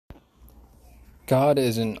God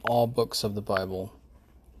is in all books of the Bible.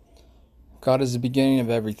 God is the beginning of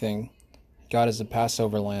everything. God is the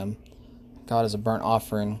Passover lamb. God is a burnt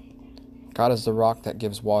offering. God is the rock that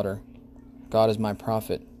gives water. God is my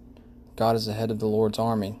prophet. God is the head of the Lord's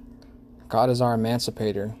army. God is our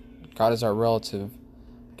emancipator. God is our relative.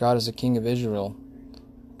 God is the King of Israel.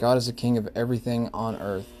 God is the King of everything on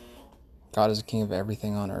earth. God is the King of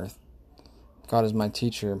everything on earth. God is my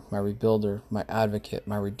teacher, my rebuilder, my advocate,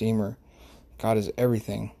 my redeemer. God is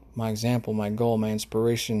everything, my example, my goal, my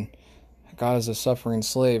inspiration. God is a suffering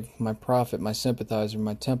slave, my prophet, my sympathizer,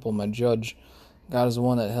 my temple, my judge. God is the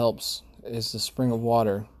one that helps, is the spring of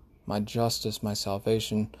water, my justice, my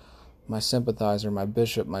salvation, my sympathizer, my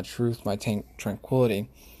bishop, my truth, my tranquility,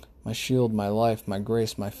 my shield, my life, my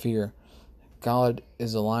grace, my fear. God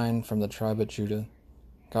is a lion from the tribe of Judah.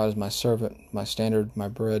 God is my servant, my standard, my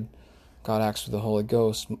bread. God acts with the Holy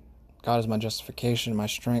Ghost. God is my justification, my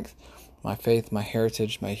strength, my faith, my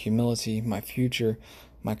heritage, my humility, my future,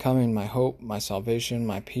 my coming, my hope, my salvation,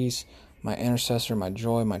 my peace, my intercessor, my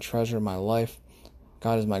joy, my treasure, my life.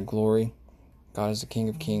 God is my glory. God is the King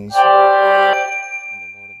of Kings.